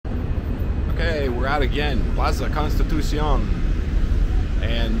Okay, we're out again, Plaza Constitucion,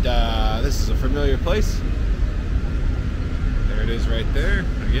 and this is a familiar place. There it is right there,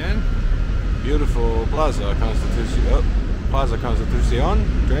 again. Beautiful Plaza Constitucion, Plaza Constitucion,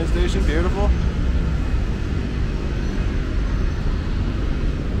 train station, beautiful.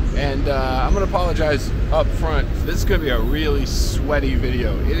 And I'm gonna apologize up front. This is gonna be a really sweaty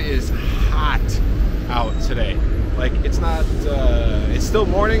video. It is hot out today. Like, it's not, it's still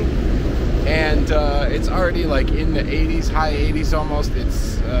morning, and it's already like in the 80s, high 80s almost.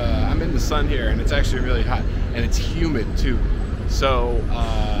 It's, I'm in the sun here, and it's actually really hot, and it's humid too. So,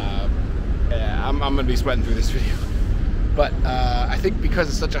 yeah, I'm gonna be sweating through this video. But I think because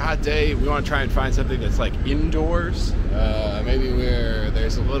it's such a hot day, we want to try and find something that's like indoors, maybe where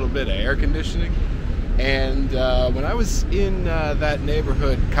there's a little bit of air conditioning. And when I was in that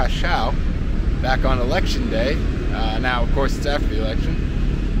neighborhood, Cachao, back on election day, now of course it's after the election,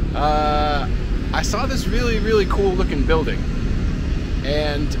 I saw this really, really cool looking building.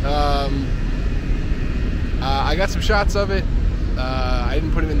 And I got some shots of it. I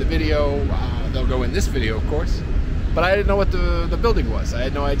didn't put them in the video. They'll go in this video, of course. But I didn't know what the building was. I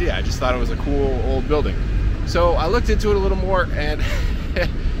had no idea. I just thought it was a cool old building. So I looked into it a little more, and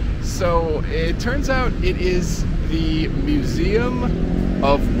so it turns out it is the Museum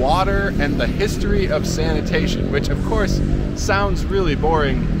of Water and the History of Sanitation, which of course sounds really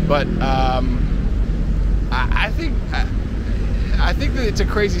boring, but I think that it's a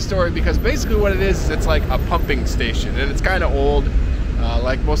crazy story, because basically what it is it's like a pumping station, and it's kind of old.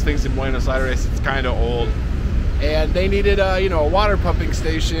 Like most things in Buenos Aires, it's kind of old. And they needed, you know, a water pumping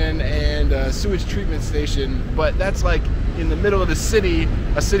station and a sewage treatment station, but that's like in the middle of the city,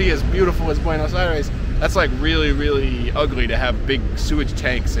 a city as beautiful as Buenos Aires. That's like really, really ugly to have big sewage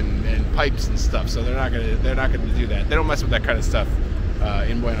tanks and pipes and stuff. So they're not gonna do that. They don't mess with that kind of stuff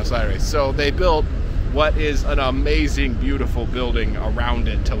in Buenos Aires. So they built what is an amazing, beautiful building around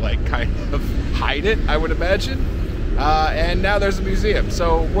it to like kind of hide it, I would imagine. And now there's a museum,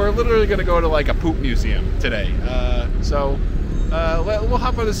 so we're literally going to go to like a poop museum today. We'll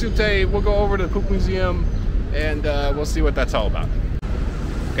hop on the subte, we'll go over to the poop museum, and we'll see what that's all about.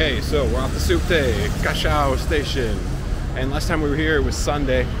 Okay, so we're off the subte, Cachao station, and last time we were here it was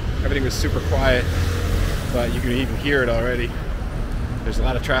Sunday. Everything was super quiet, but you can even hear it already. There's a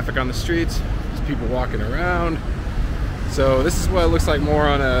lot of traffic on the streets, there's people walking around. So this is what it looks like more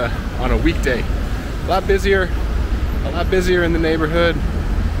on a weekday. A lot busier in the neighborhood.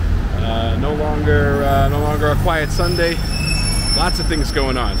 No longer a quiet Sunday. Lots of things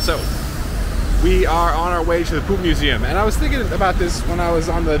going on. So we are on our way to the poop museum, and I was thinking about this when I was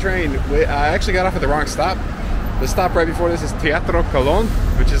on the train. I actually got off at the wrong stop. The stop right before this is Teatro Colón,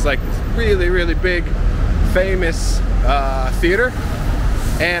 which is like this really, really big, famous theater.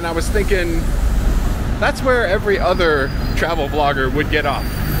 And I was thinking that's where every other travel vlogger would get off,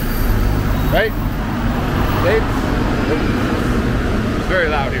 right? It's very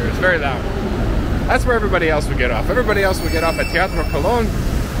loud here, it's very loud. That's where everybody else would get off. Everybody else would get off at Teatro Colón,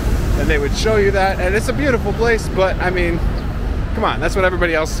 and they would show you that, and it's a beautiful place, but I mean, come on, that's what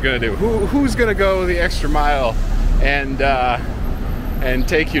everybody else is gonna do. Who's gonna go the extra mile and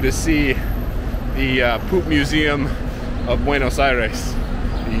take you to see the Poop Museum of Buenos Aires,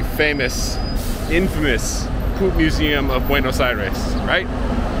 the famous, infamous Poop Museum of Buenos Aires, right?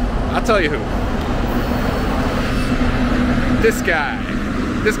 I'll tell you who. This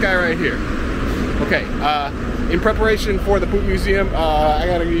guy right here. Okay, in preparation for the poop museum, I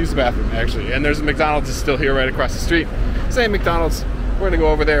gotta use the bathroom actually, and there's a McDonald's that's still here right across the street. Same McDonald's. We're gonna go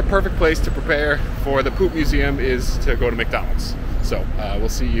over there. Perfect place to prepare for the poop museum is to go to McDonald's. So we'll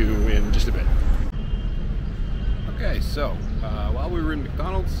see you in just a bit. Okay, so while we were in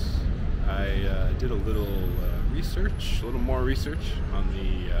McDonald's, I did a little research, a little more research on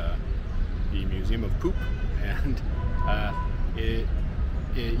the Museum of Poop, and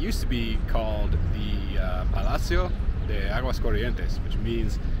it used to be called the Palacio de Aguas Corrientes, which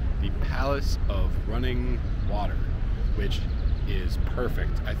means the Palace of Running Water, which is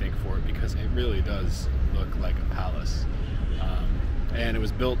perfect, I think, for it, because it really does look like a palace. And it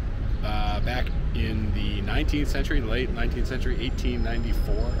was built back in the 19th century, late 19th century,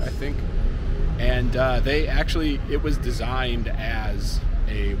 1894, I think. And it was designed as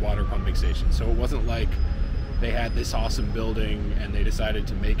a water pumping station, so it wasn't like they had this awesome building and they decided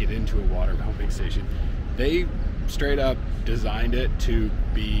to make it into a water pumping station. They straight up designed it to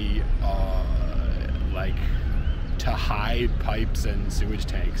be like to hide pipes and sewage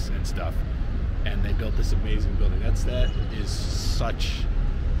tanks and stuff, and they built this amazing building. That is such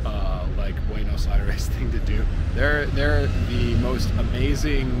like Buenos Aires thing to do. They're the most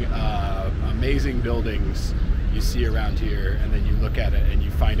amazing amazing buildings you see around here, and then you look at it and you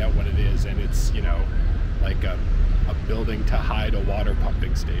find out what it is, and it's, you know, like a building to hide a water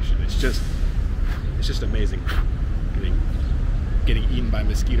pumping station. It's just amazing. Getting eaten by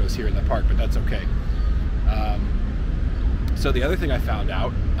mosquitoes here in the park, but that's okay. So the other thing I found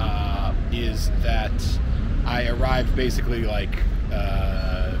out is that I arrived basically like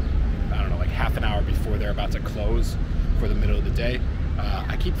I don't know, like half an hour before they're about to close for the middle of the day.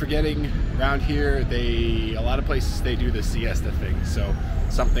 I keep forgetting around here, a lot of places they do the siesta thing, so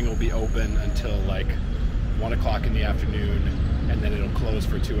something will be open until like 1 o'clock in the afternoon, and then it'll close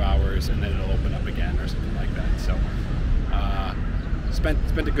for 2 hours, and then it'll open up again or something like that. So spent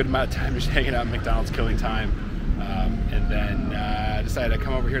a good amount of time just hanging out at McDonald's, killing time, and then decided to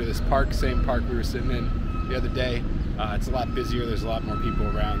come over here to this park, same park we were sitting in the other day. It's a lot busier, there's a lot more people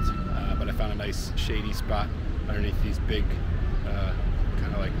around, but I found a nice shady spot underneath these big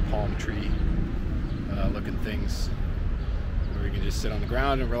kind of like palm tree looking things where we can just sit on the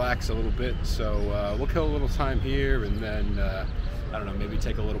ground and relax a little bit. So we'll kill a little time here, and then I don't know, maybe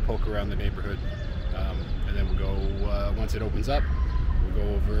take a little poke around the neighborhood, and then we'll go, once it opens up, we'll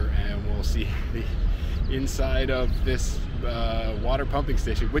go over and we'll see the inside of this water pumping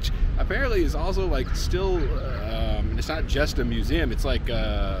station, which apparently is also like still it's not just a museum, it's like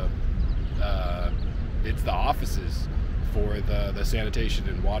it's the offices for the sanitation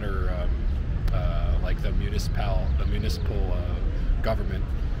and water, like the municipal government.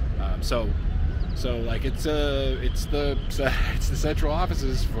 So like it's the central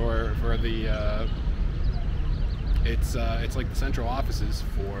offices for the it's like the central offices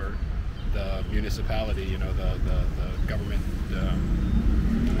for the municipality, you know, the government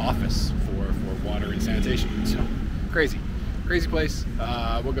office for water and sanitation. So crazy place.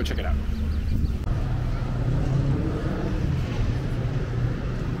 We'll go check it out.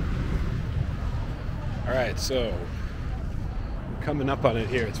 All right, so we're coming up on it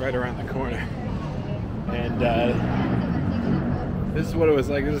here. It's right around the corner, and this is what it was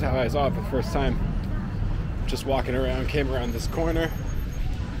like. This is how I saw it for the first time. Just walking around, came around this corner,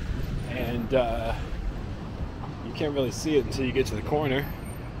 and you can't really see it until you get to the corner,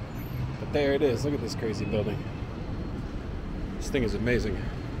 but there it is. Look at this crazy building. This thing is amazing.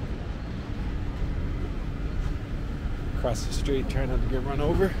 Across the street, trying not to get run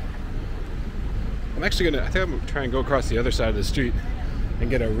over. I think I'm gonna try and go across the other side of the street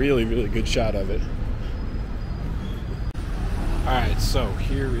and get a really good shot of it. Alright, so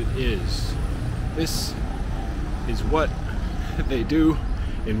here it is. This is what they do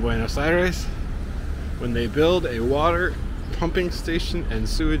in Buenos Aires when they build a water pumping station and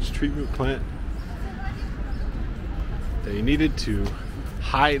sewage treatment plant. They needed to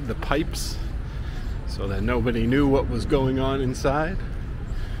hide the pipes so that nobody knew what was going on inside,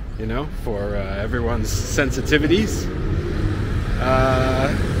 you know, for everyone's sensitivities.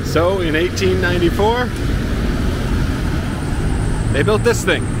 So in 1894, they built this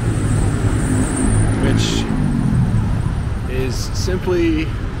thing, which is simply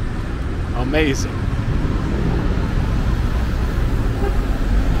amazing.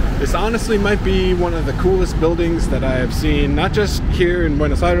 This honestly might be one of the coolest buildings that I have seen, not just here in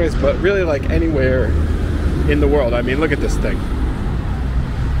Buenos Aires, but really like anywhere in the world. I mean, look at this thing.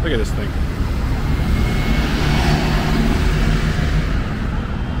 Look at this thing.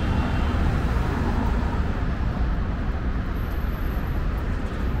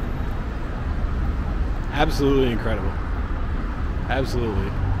 Absolutely incredible.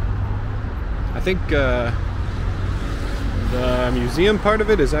 Absolutely. I think the museum part of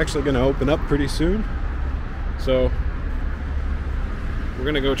it is actually going to open up pretty soon. So we're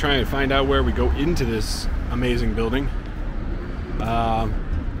going to go try and find out where we go into this amazing building.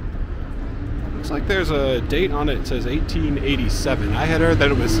 Looks like there's a date on it. It says 1887. I had heard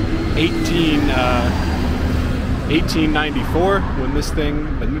that it was 1894 when this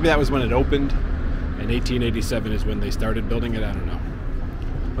thing, but maybe that was when it opened, and 1887 is when they started building it. I don't know.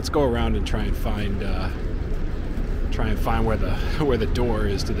 Let's go around and try and find where the door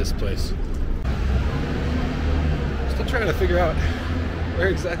is to this place. Still trying to figure out where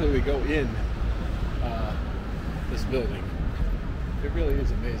exactly we go in this building. It really is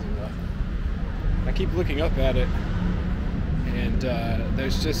amazing though. I keep looking up at it, and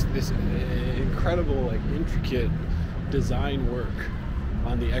there's just this incredible, like, intricate design work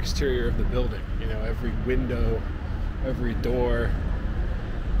on the exterior of the building. You know, every window, every door.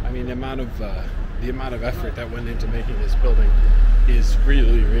 I mean, the amount of effort that went into making this building is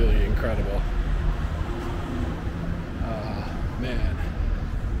really incredible. Man.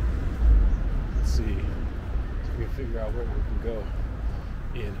 Let's see if we can figure out where we can go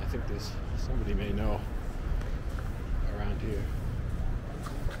in. I think there's somebody may know around here.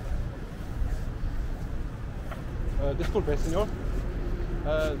 Disculpe, señor.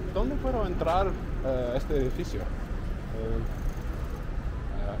 ¿Dónde puedo entrar a este edificio?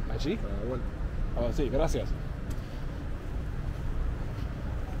 ¿Allí? Bueno. Oh, sí, gracias.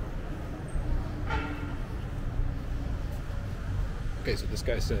 Okay, so this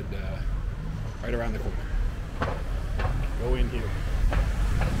guy said right around the corner. Go in here.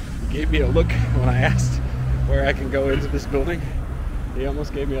 He gave me a look when I asked where I can go into this building. He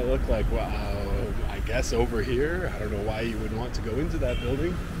almost gave me a look like, wow, I guess over here. I don't know why you would want to go into that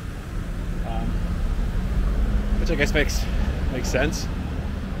building. Which I guess makes sense.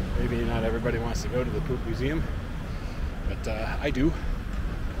 Maybe not everybody wants to go to the Poop Museum, but I do.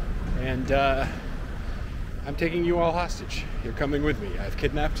 And I'm taking you all hostage. You're coming with me. I've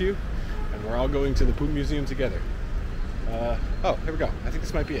kidnapped you, and we're all going to the Poop Museum together. Oh, here we go. I think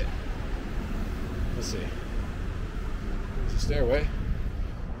this might be it. Let's see. There's a stairway.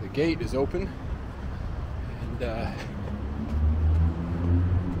 The gate is open, and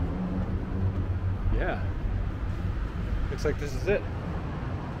yeah, looks like this is it.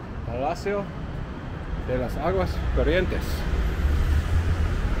 Palacio de las Aguas Corrientes.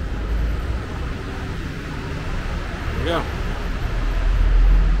 There we go.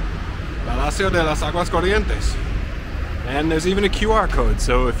 Palacio de las Aguas Corrientes. And there's even a QR code,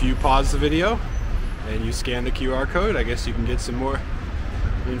 so if you pause the video and you scan the QR code, I guess you can get some more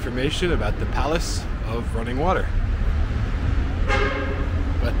information about the Palace of Running Water.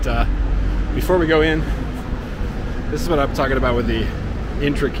 But before we go in, this is what I'm talking about with the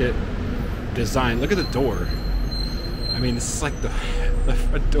intricate design. Look at the door. I mean, this is like the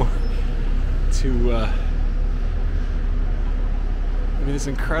front door to I mean, this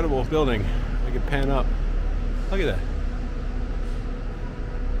incredible building. I can pan up. Look at that.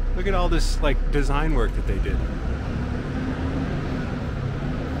 Look at all this like design work that they did.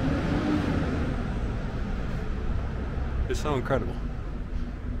 It's so incredible.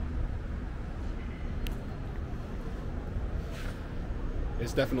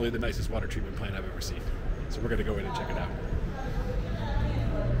 It's definitely the nicest water treatment plant I've ever seen. So we're gonna go in and check it out.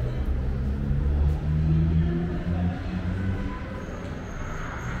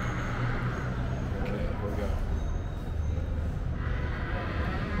 Okay, here we go.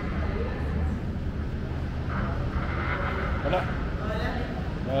 Hola.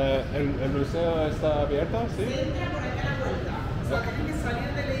 ¿El museo está abierto? ¿Sí? Se entra por acá a la puerta. O sea, tienen que salir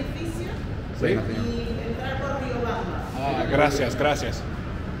del edificio y entrar por Riobamba. Ah, gracias, gracias.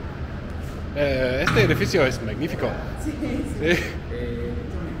 Este edificio es magnífico. Sí, sí. ¿Sí?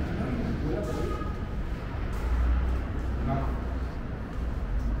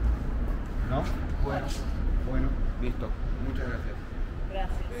 ¿No? Bueno, listo. Muchas gracias.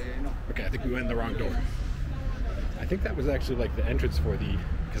 Gracias. No. Okay, I think we went in the wrong door. I think that was actually like the entrance for the,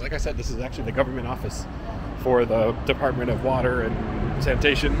 because like I said, this is actually the government office for the Department of Water and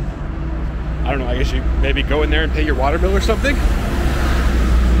Sanitation. I don't know, I guess you maybe go in there and pay your water bill or something.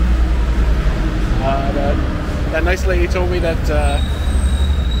 That nice lady told me that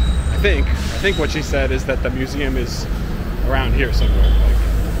I think what she said is that the museum is around here somewhere. Like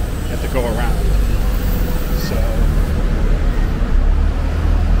you have to go around. So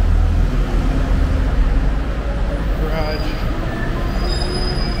garage.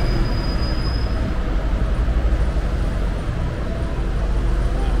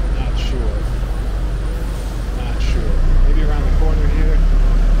 Not sure. Maybe around the corner here.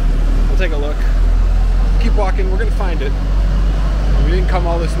 We'll take a look. Keep walking, we're gonna find it. We didn't come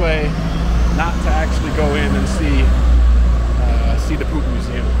all this way not to actually go in and see the Poop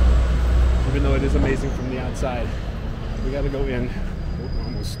Museum, even though it is amazing from the outside. We gotta go in. Oh,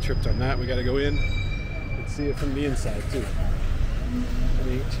 almost tripped on that. We gotta go in and see it from the inside too. I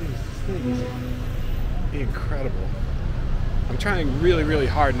mean, geez, this thing is incredible. I'm trying really, really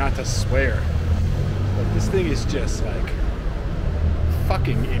hard not to swear, but this thing is just like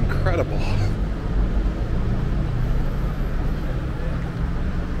fucking incredible.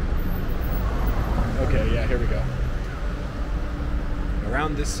 Okay, yeah, here we go.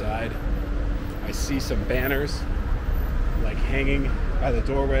 Around this side, I see some banners like hanging by the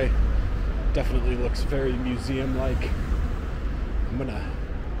doorway. Definitely looks very museum-like. I'm gonna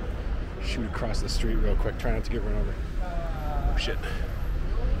shoot across the street real quick, try not to get run over. Oh shit.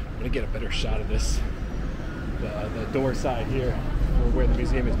 I'm gonna get a better shot of this. The door side here, where the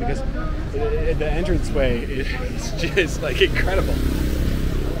museum is, because the entranceway is just like incredible.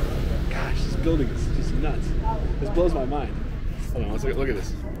 Gosh, this building is just nuts. This blows my mind. Hold on, let's look at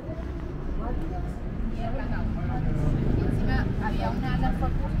this. había una de las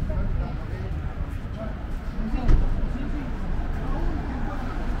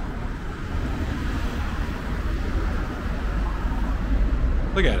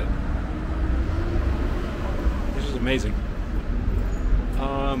Look at it. This is amazing.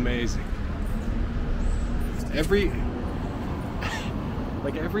 Amazing. Every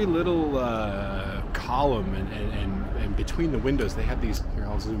little column and between the windows, they have these. Here,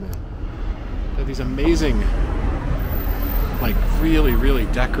 I'll zoom in. They have these amazing, like really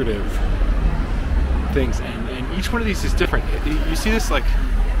decorative things, and each one of these is different. You see this, like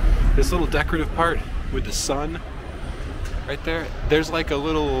this little decorative part with the sun right there. There's like a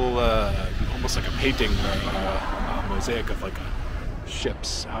little, almost like a painting, a mosaic of like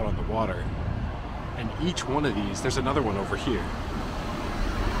ships out on the water. And each one of these, there's another one over here,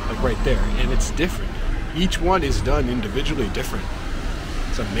 like right there, and it's different. Each one is done individually different.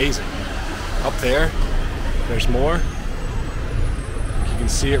 It's amazing. Up there, there's more. You can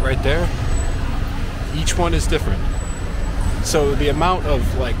see it right there. Each one is different. So the amount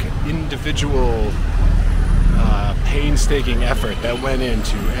of like individual painstaking effort that went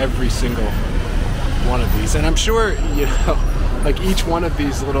into every single one of these, and I'm sure, you know, like each one of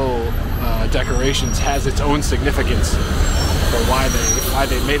these little decorations has its own significance for why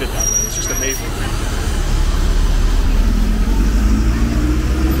they made it that way. It's just amazing.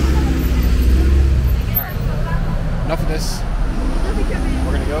 All right, enough of this.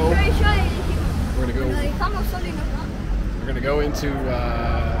 We're gonna go. We're gonna go into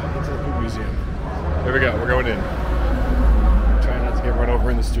the food museum. There we go. We're going in. Trying not to get run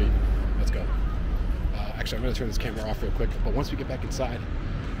over in the street. Let's go. Actually, I'm going to turn this camera off real quick. But once we get back inside,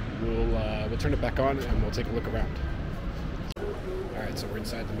 we'll turn it back on and we'll take a look around. All right, so we're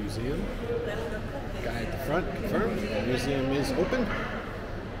inside the museum. Guy at the front confirmed the museum is open,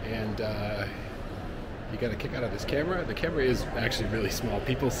 and you got a kick out of this camera. The camera is actually really small.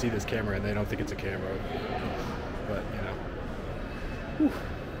 People see this camera and they don't think it's a camera, but you know. Whew.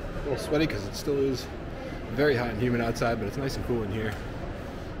 A little sweaty because it still is very hot and humid outside, but it's nice and cool in here.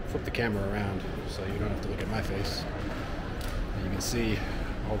 Flip the camera around so you don't have to look at my face. And you can see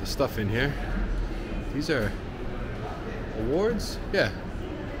all the stuff in here. These are awards, yeah.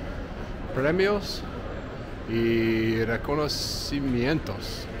 Premios y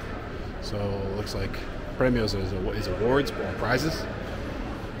reconocimientos. So it looks like premios is awards or prizes.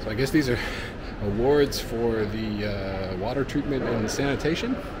 So I guess these are awards for the water treatment and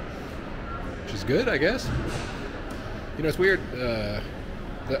sanitation. Which is good, I guess. You know, it's weird.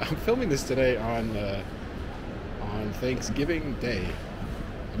 I'm filming this today on Thanksgiving Day.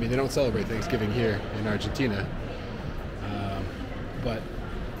 I mean, they don't celebrate Thanksgiving here in Argentina, but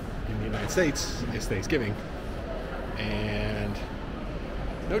in the United States, it's Thanksgiving. And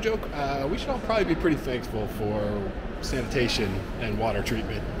no joke, we should all probably be pretty thankful for sanitation and water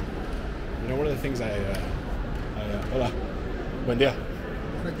treatment. You know, one of the things hola, buen día.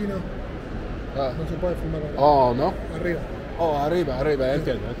 Aquí no. No se puede filmar acá. Oh, no? Arriba. Oh, arriba,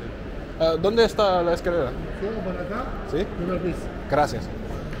 entiendo. ¿Dónde está la escalera? Sí, por acá. Sí. Primer piso. Gracias.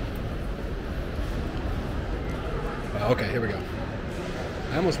 Okay, here we go.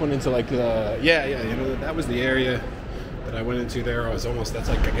 I almost went into like the, yeah, you know, that was the area that I went into there. That's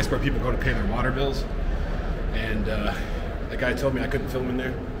like, I guess, where people go to pay their water bills. And the guy told me I couldn't film in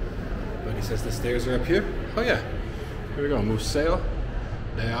there. But he says the stairs are up here. Oh yeah. Here we go. Museo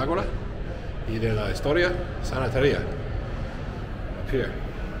de Agua y de la Historia Sanitaria. Up here.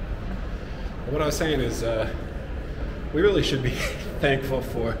 But what I was saying is, we really should be thankful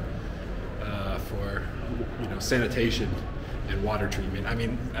for you know, sanitation and water treatment. I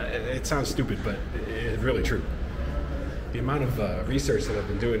mean, it sounds stupid, but it's really true. The amount of research that I've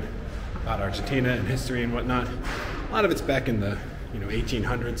been doing about Argentina and history and whatnot, a lot of it's back in the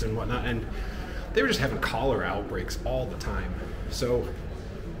 1800s and whatnot, and they were just having cholera outbreaks all the time. So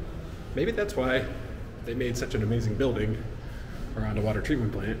maybe that's why they made such an amazing building around a water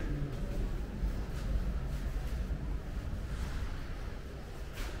treatment plant.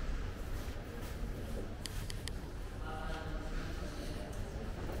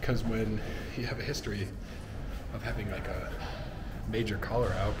 Because when you have a history of having like a major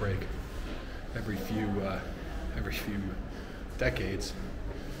cholera outbreak every few decades,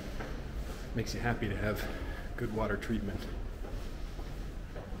 it makes you happy to have good water treatment.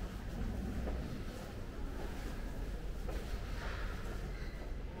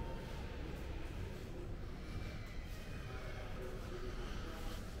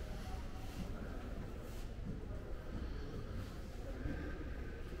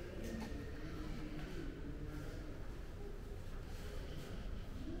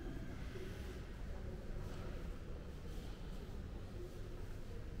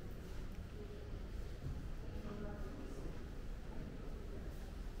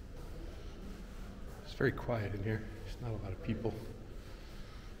 very quiet in here. There's not a lot of people.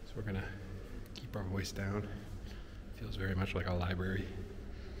 So we're gonna keep our voice down. Feels very much like a library.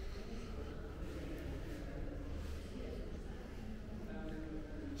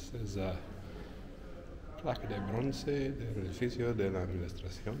 It says placa de bronce del edificio de la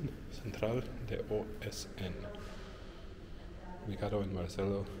Administración Central de OSN. Ubicado en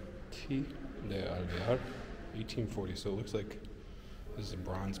Marcelo T. de Alvear, 1840. So it looks like this is a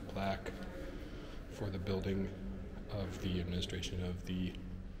bronze plaque for the building of the administration of the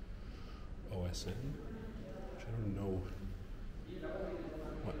OSN, which I don't know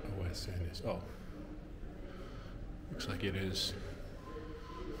what OSN is. Oh, looks like it is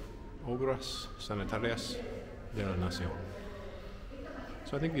Obras Sanitarias de la Nación.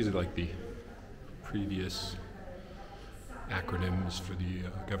 So I think these are like the previous acronyms for the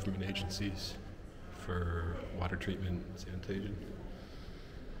government agencies for water treatment, sanitation.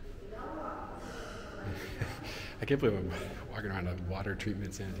 I can't believe I'm walking around a water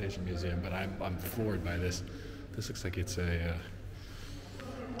treatment sanitation museum, but I'm floored by this. This looks like it's a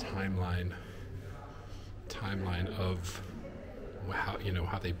timeline of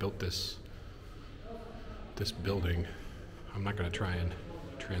how they built this building. I'm not going to try and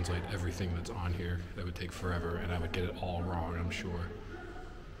translate everything that's on here. That would take forever, and I would get it all wrong, I'm sure.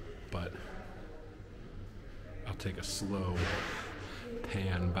 But I'll take a slow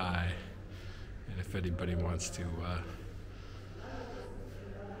pan by, and if anybody wants to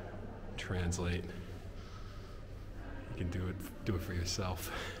translate, you can do it for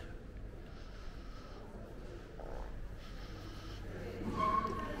yourself.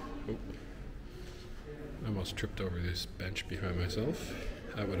 Oh. I almost tripped over this bench behind myself.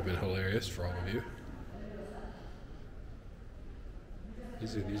 That would have been hilarious for all of you.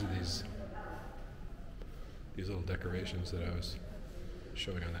 These are these little decorations that I was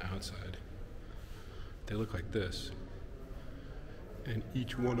showing on the outside. They look like this, and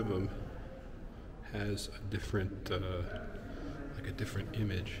each one of them has a different, like a different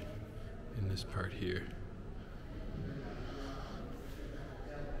image in this part here.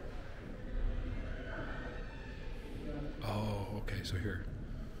 Oh, okay, so here.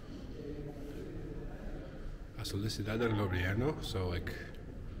 A solicitud del gobierno, so like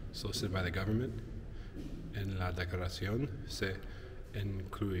solicited by the government. En la declaración se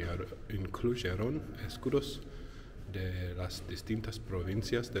incluyeron escudos de las distintas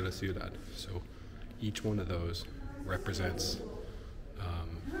provincias de la ciudad. So each one of those represents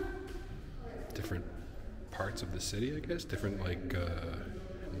different parts of the city, I guess, different like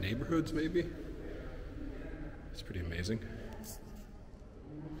neighborhoods maybe. It's pretty amazing.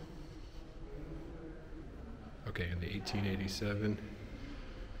 Okay, in the 1887,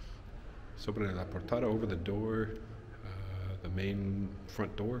 sobre la portada over the door, the main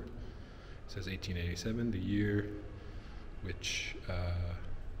front door, it says 1887, the year which,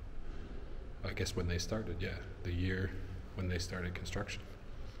 I guess when they started, yeah, the year when they started construction.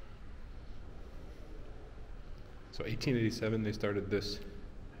 So 1887 they started this,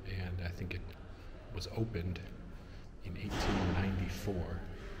 and I think it was opened in 1894.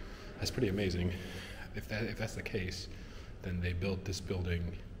 That's pretty amazing. If that's the case, then they built this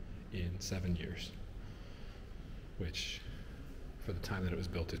building in 7 years, which for the time that it was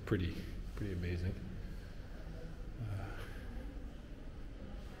built is pretty amazing.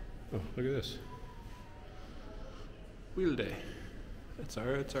 Oh, look at this. Wilde. That's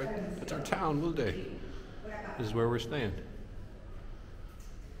our town, Wilde. This is where we're staying.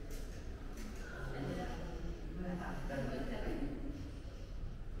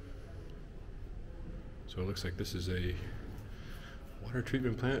 So it looks like this is a water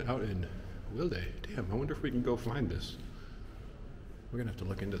treatment plant out in Wilde. Damn, I wonder if we can go find this. We're gonna have to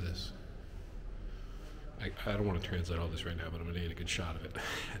look into this. I don't want to translate all this right now, but I'm gonna get a good shot of it,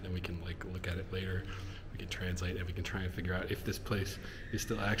 and then we can like look at it later. We can translate, and we can try and figure out if this place is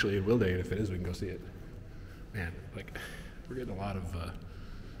still actually in Wilde, and if it is, we can go see it. Man, like we're getting a lot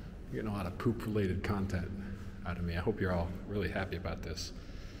of poop-related content out of me. I hope you're all really happy about this.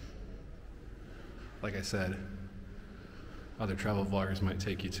 Like I said, other travel vloggers might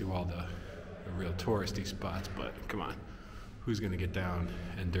take you to all the real touristy spots, but come on, who's gonna get down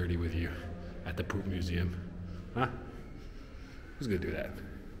and dirty with you at the poop museum? Huh? Who's gonna do that?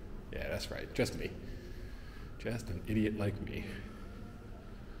 Yeah, that's right, just me. Just an idiot like me.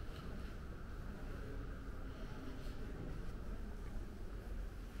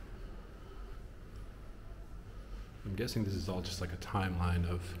 I'm guessing this is all just like a timeline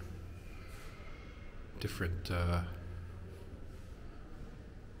of different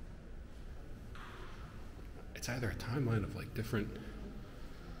it's either a timeline of like different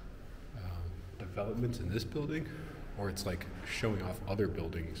developments in this building, or it's like showing off other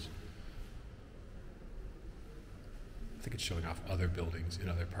buildings. I think it's showing off other buildings in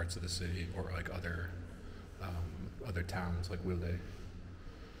other parts of the city, or like other towns, like Wilde. I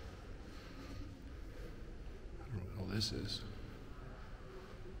don't know what all this is.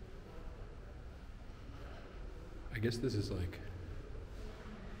 I guess this is like,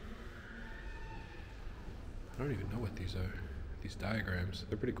 I don't even know what these are. These diagrams,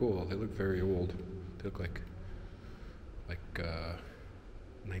 they're pretty cool. They look very old. They look like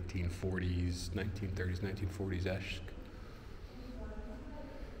 1940s, 1930s, 1940s-esque.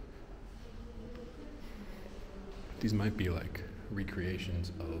 These might be like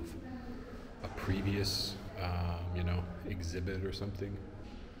recreations of a previous, exhibit or something,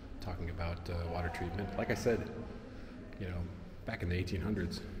 talking about water treatment. Like I said, back in the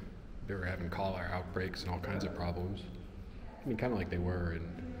 1800s, they were having cholera outbreaks and all kinds of problems. I mean, kind of like they were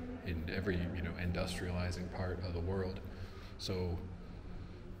in every, industrializing part of the world. So,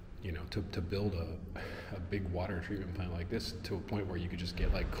 to build a big water treatment plant like this to a point where you could just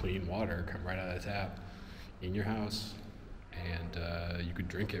get like clean water come right out of the tap in your house, and you could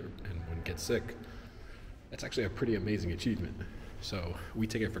drink it and wouldn't get sick. That's actually a pretty amazing achievement. So we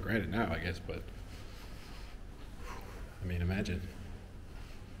take it for granted now, I guess, but I mean, imagine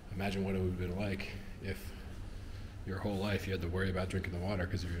what it would have been like if your whole life you had to worry about drinking the water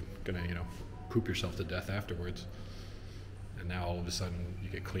because you're gonna, poop yourself to death afterwards. And now all of a sudden you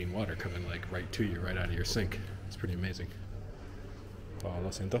get clean water coming like right to you, right out of your sink. It's pretty amazing. Oh, lo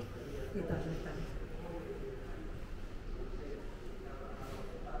siento.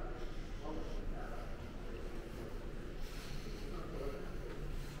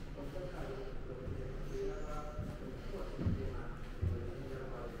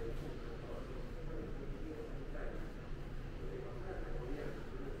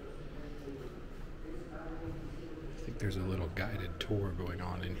 There's a little guided tour going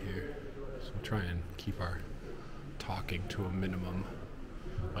on in here, so we'll try and keep our talking to a minimum,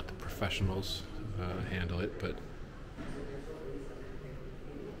 let the professionals handle it, but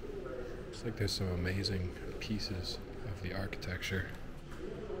it's like there's some amazing pieces of the architecture.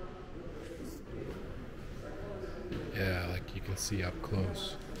 Yeah, like you can see up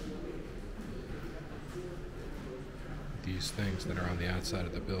close these things that are on the outside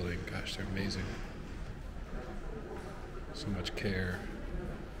of the building. Gosh, they're amazing. So much care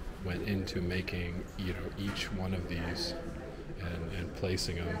went into making, each one of these and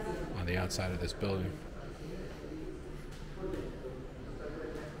placing them on the outside of this building.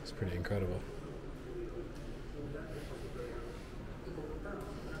 It's pretty incredible.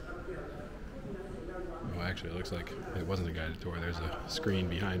 Oh, actually, it looks like it wasn't a guided tour. There's a screen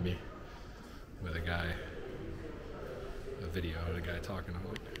behind me with a video of a guy talking on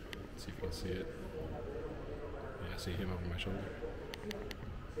it. Let's see if you can see it. Yeah, I see him over my shoulder.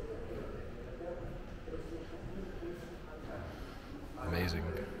 Amazing.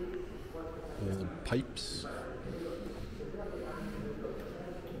 Little pipes.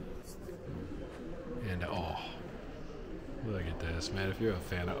 And look at this, man. If you're a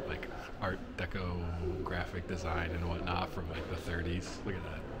fan of like Art Deco graphic design and whatnot from like the 30s, look at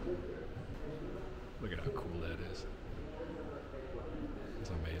that. Look at how cool that is. It's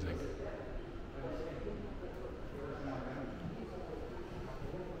amazing.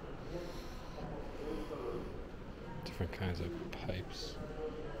 Different kinds of pipes.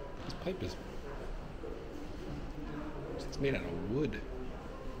 This pipe is, it's made out of wood.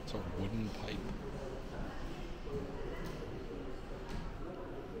 It's a wooden pipe.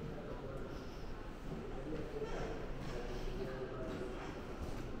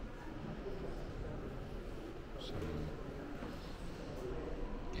 Some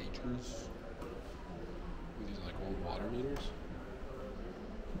gauges. These are like old water meters.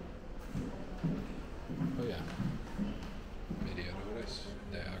 Oh yeah. Medidores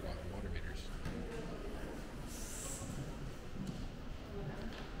de agua, water meters.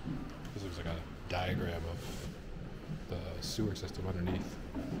 This looks like a diagram of the sewer system underneath.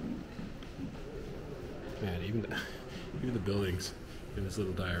 Man, even the buildings in this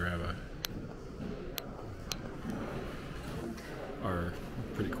little diorama are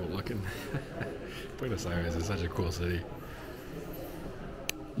pretty cool looking. Buenos Aires is such a cool city.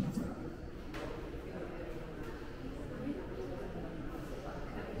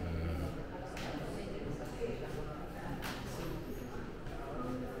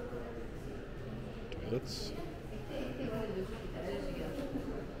 Toilets.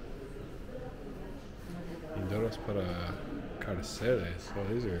 Indoros para cárceles.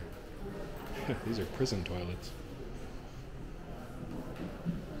 Oh, these are these are prison toilets.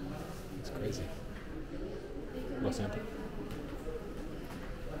 It's crazy. Lo siento.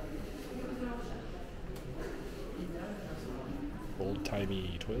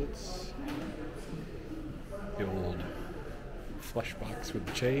 Old-timey toilets. The old flush box with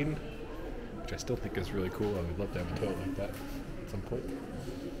the chain, which I still think is really cool. I would love to have a toilet like that at some point.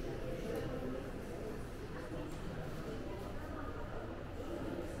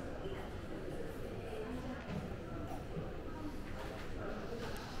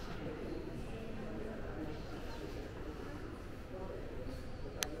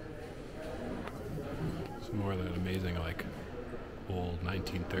 Some more of that amazing, like, old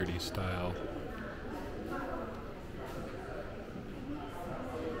 1930s style.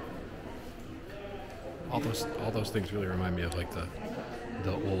 All those things really remind me of like the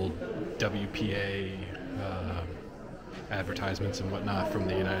old WPA advertisements and whatnot from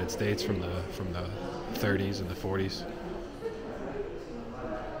the United States from the 30s and the 40s.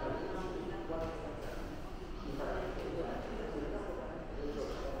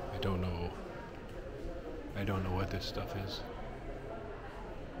 I don't know what this stuff is.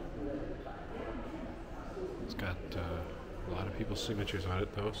 It's got a lot of people's signatures on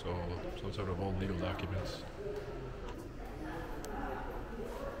it though, so some sort of old legal documents.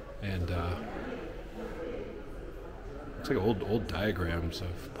 And looks like old diagrams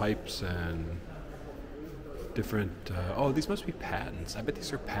of pipes and different. Oh, these must be patents. I bet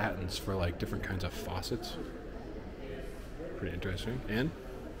these are patents for like different kinds of faucets. Pretty interesting. And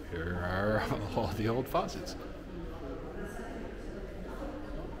here are all the old faucets.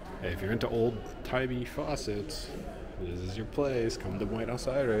 Hey, if you're into old-timey faucets, this is your place. Come to Buenos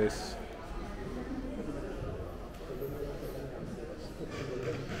Aires.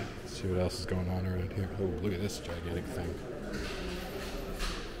 Let's see what else is going on around here. Oh, look at this gigantic thing.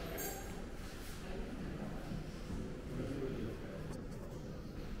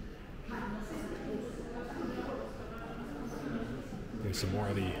 There's some more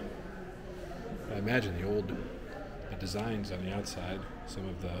of the, I imagine the designs on the outside, some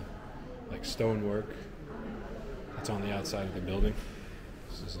of the like stonework that's on the outside of the building.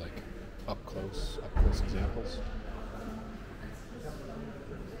 This is like up close examples.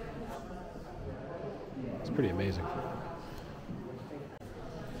 It's pretty amazing.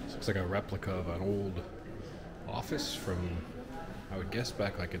 This looks like a replica of an old office from, I would guess,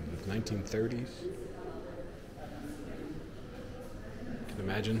 back like in the 1930s. You can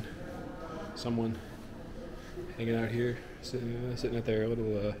imagine someone hanging out here, sitting at their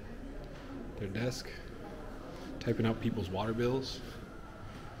little their desk, typing out people's water bills.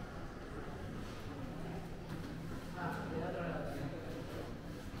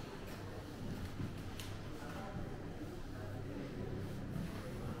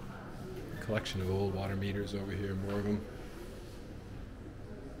 Collection of old water meters over here, more of them.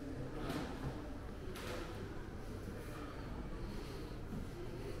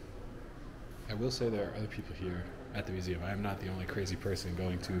 I will say there are other people here at the museum. I am not the only crazy person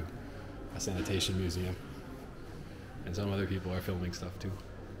going to a sanitation museum. And some other people are filming stuff too.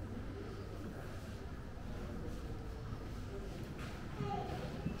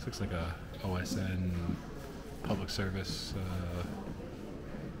 This looks like a OSN public service.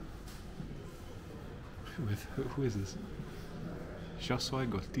 Who is this? Yo soy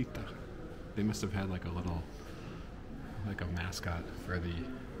Gotita. They must have had like a mascot for the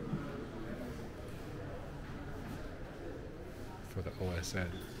OSN.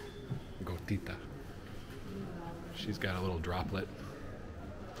 Gotita. She's got a little droplet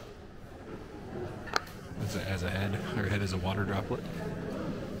as a head. Her head is a water droplet.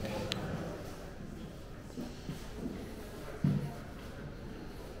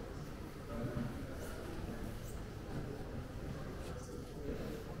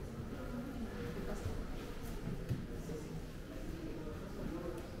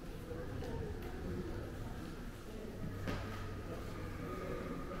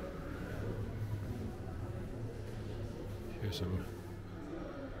 Here's some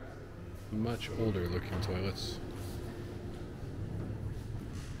much older looking toilets.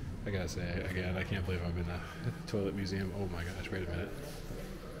 I gotta say, again, I can't believe I'm in a toilet museum. Oh my gosh, wait a minute.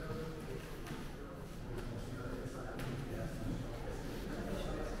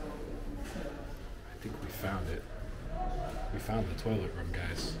 I think we found it. We found the toilet room,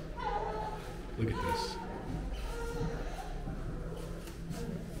 guys. Look at this.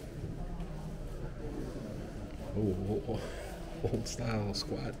 Oh, old style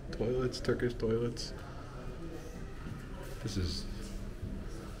squat toilets, Turkish toilets. This is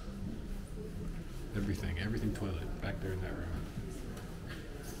everything toilet back there in that room.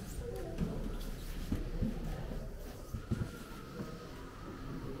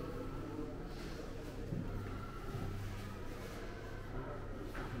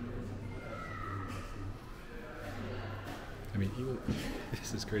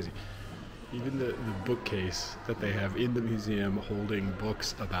 This is crazy. Even the bookcase that they have in the museum holding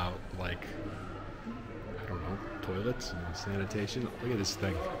books about, like, I don't know, toilets and sanitation. Look at this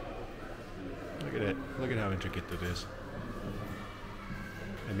thing. Look at it. Look at how intricate it is.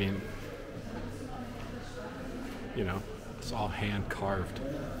 I mean, you know, it's all hand carved.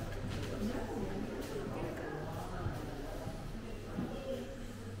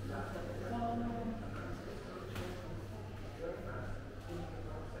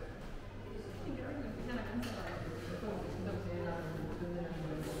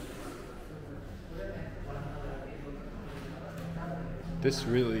 This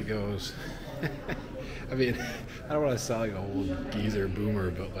really goes. I mean, I don't want to sound like an old geezer boomer,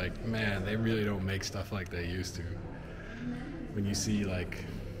 but like, man, they really don't make stuff like they used to. When you see like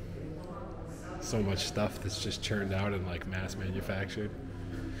so much stuff that's just churned out and like mass manufactured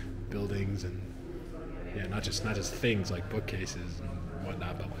buildings, and yeah, not just things like bookcases and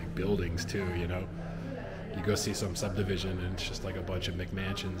whatnot, but like buildings too. You know, you go see some subdivision and it's just like a bunch of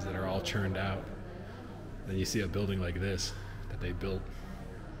McMansions that are all churned out. Then you see a building like this that they built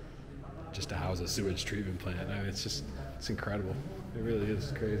just to house a sewage treatment plant. I mean, it's incredible. It really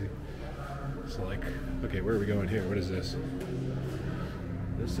is crazy. So like, okay, where are we going here? What is this?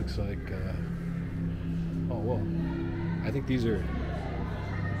 This looks like, oh, well, I think this is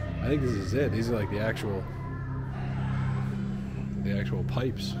it. These are like the actual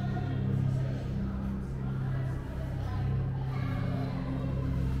pipes.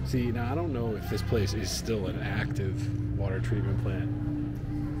 See, now I don't know if this place is still an active water treatment plant,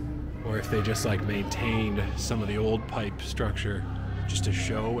 or if they just like maintained some of the old pipe structure just to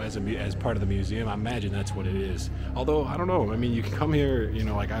show as part of the museum. I imagine that's what it is. Although I don't know. I mean, you can come here. You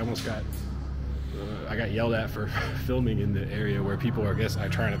know, like I got yelled at for filming in the area where people are, are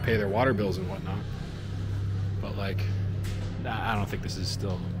trying to pay their water bills and whatnot. But like, I don't think this is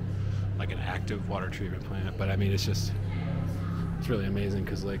still like an active water treatment plant. But I mean, it's really amazing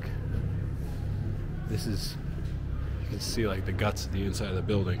because like this is, you can see like the guts of the inside of the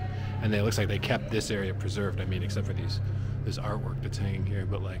building, and it looks like they kept this area preserved. I mean, except for this artwork that's hanging here,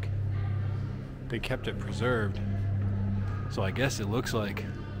 but like they kept it preserved. So I guess it looks like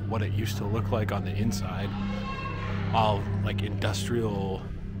what it used to look like on the inside, all like industrial,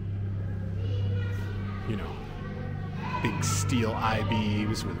 you know, big steel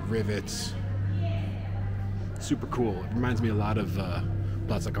I-beams with rivets. Super cool. It reminds me a lot of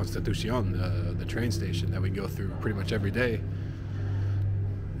Plaza Constitucion, the train station that we go through pretty much every day.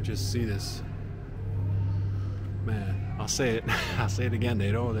 Just see this, man. I'll say it. I'll say it again.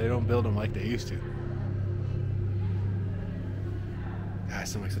 They don't build them like they used to. God, I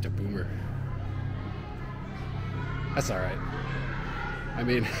sound like such a boomer. That's all right. I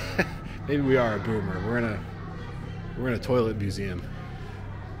mean, maybe we are a boomer. We're in a toilet museum.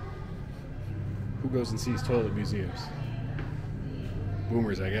 Who goes and sees toilet museums?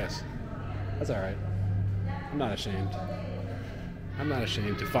 Boomers, I guess. That's all right. I'm not ashamed. I'm not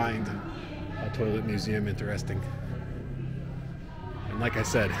ashamed to find a toilet museum interesting. And like I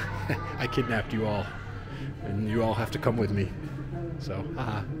said, I kidnapped you all, and you all have to come with me. So,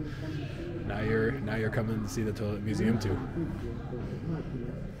 haha. Now you're coming to see the toilet museum too.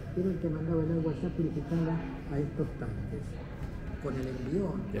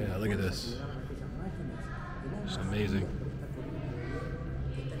 Yeah, look at this. It's amazing.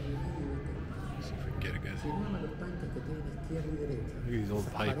 Let's see if we can get it good. Look at these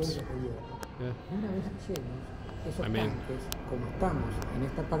old pipes. Yeah. I mean,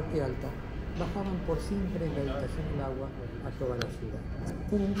 bajaban por siempre en la habitación del agua a toda la ciudad.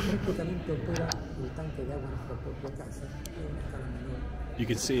 Como prácticamente opera el tanque de agua en nuestra propia casa, en una escala menor. You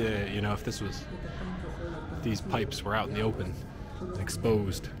can see that, you know, if these pipes were out in the open,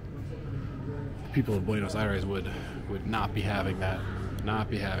 exposed, people of Buenos Aires would not be having that. Not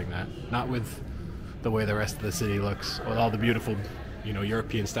be having that. Not with the way the rest of the city looks, with all the beautiful, you know,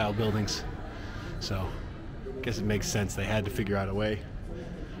 European-style buildings. So, I guess it makes sense. They had to figure out a way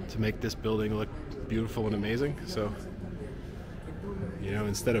to make this building look beautiful and amazing. So, you know,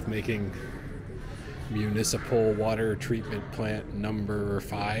 instead of making municipal water treatment plant number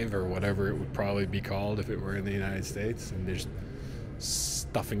 5 or whatever it would probably be called if it were in the United States, and they're just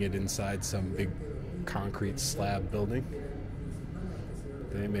stuffing it inside some big concrete slab building,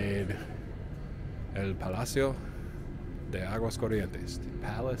 they made El Palacio de Aguas Corrientes, the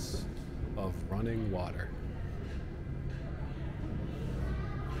Palace of Running Water.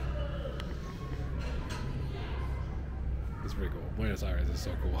 It's pretty cool. Buenos Aires is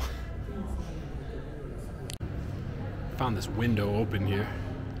so cool. Found this window open here.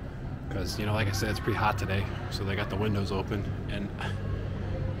 because, you know, like I said, it's pretty hot today, so they got the windows open. And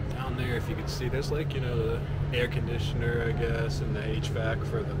down there, if you can see, there's like, you know, the air conditioner, I guess, and the HVAC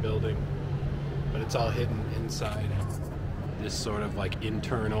for the building, but it's all hidden inside this sort of like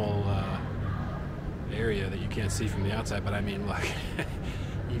internal area that you can't see from the outside. But I mean, like,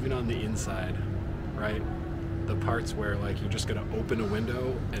 even on the inside, right, the parts where like you're just gonna open a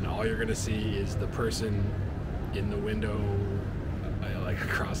window and all you're gonna see is the person in the window like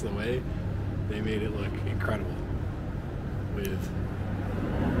across the way, they made it look incredible with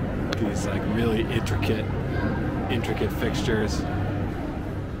these like really intricate fixtures.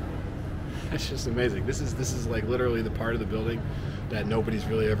 It's just amazing. This is like literally the part of the building that nobody's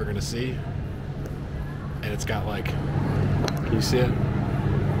really ever gonna see. And it's got like, can you see it?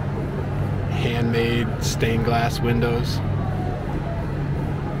 Handmade stained glass windows.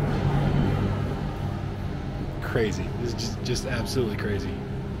 Crazy. This is just absolutely crazy.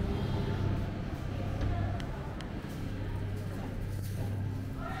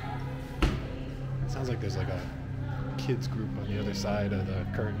 Sounds like there's like a kids group on the other side of the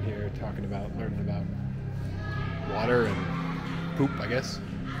curtain here learning about water and poop, I guess.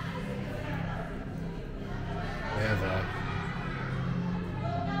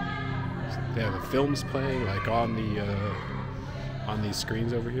 They have films playing like on these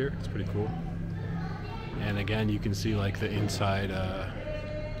screens over here. It's pretty cool. And again, you can see like the inside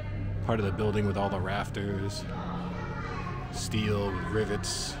part of the building with all the rafters, steel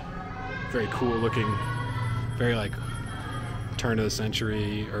rivets. Very cool looking, very like turn of the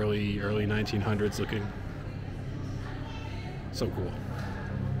century, early 1900s looking. So cool.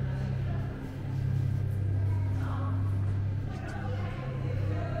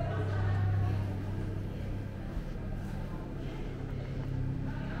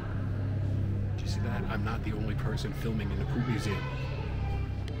 Did you see that? I'm not the only person filming in the poop museum.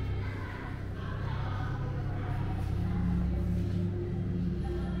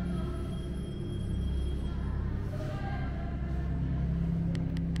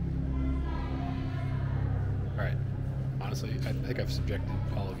 Alright, honestly, I think I've subjected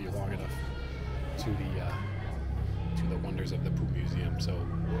all of you long enough to the wonders of the poop museum, so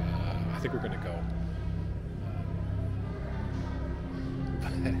I think we're gonna go.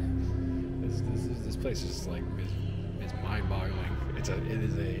 This place is like is mind-boggling. It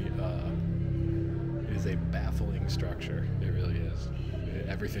is a baffling structure. It really is.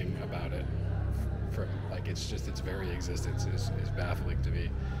 Everything about it, from like its very existence is baffling to me.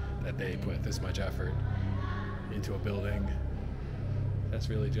 That they put this much effort into a building that's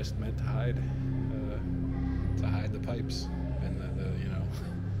really just meant to hide the pipes and the you know.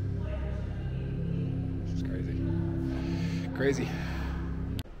 It's just crazy.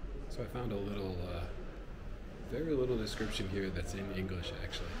 So I found a little, very little description here that's in English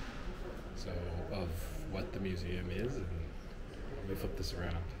actually. So of what the museum is, and let me flip this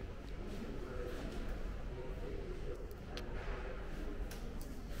around.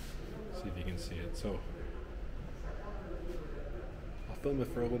 See if you can see it. So I'll film it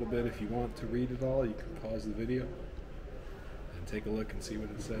for a little bit. If you want to read it all, you can pause the video and take a look and see what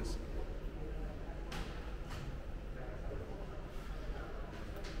it says.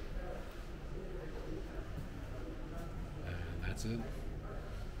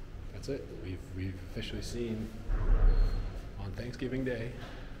 That's it. We've officially seen on Thanksgiving Day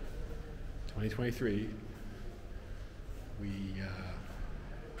 2023 we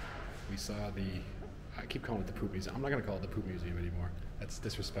saw I keep calling it the poop museum. I'm not going to call it the poop museum anymore. That's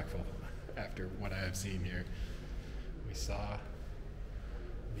disrespectful after what I have seen here. We saw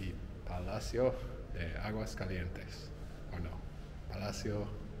the Palacio de Aguas Calientes, or no, Palacio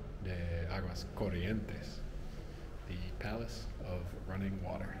de Aguas Corrientes, the Palace of Running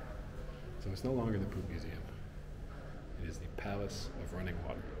Water. So it's no longer the poop museum. It is the Palace of Running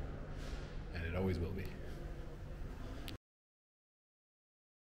Water, and it always will be.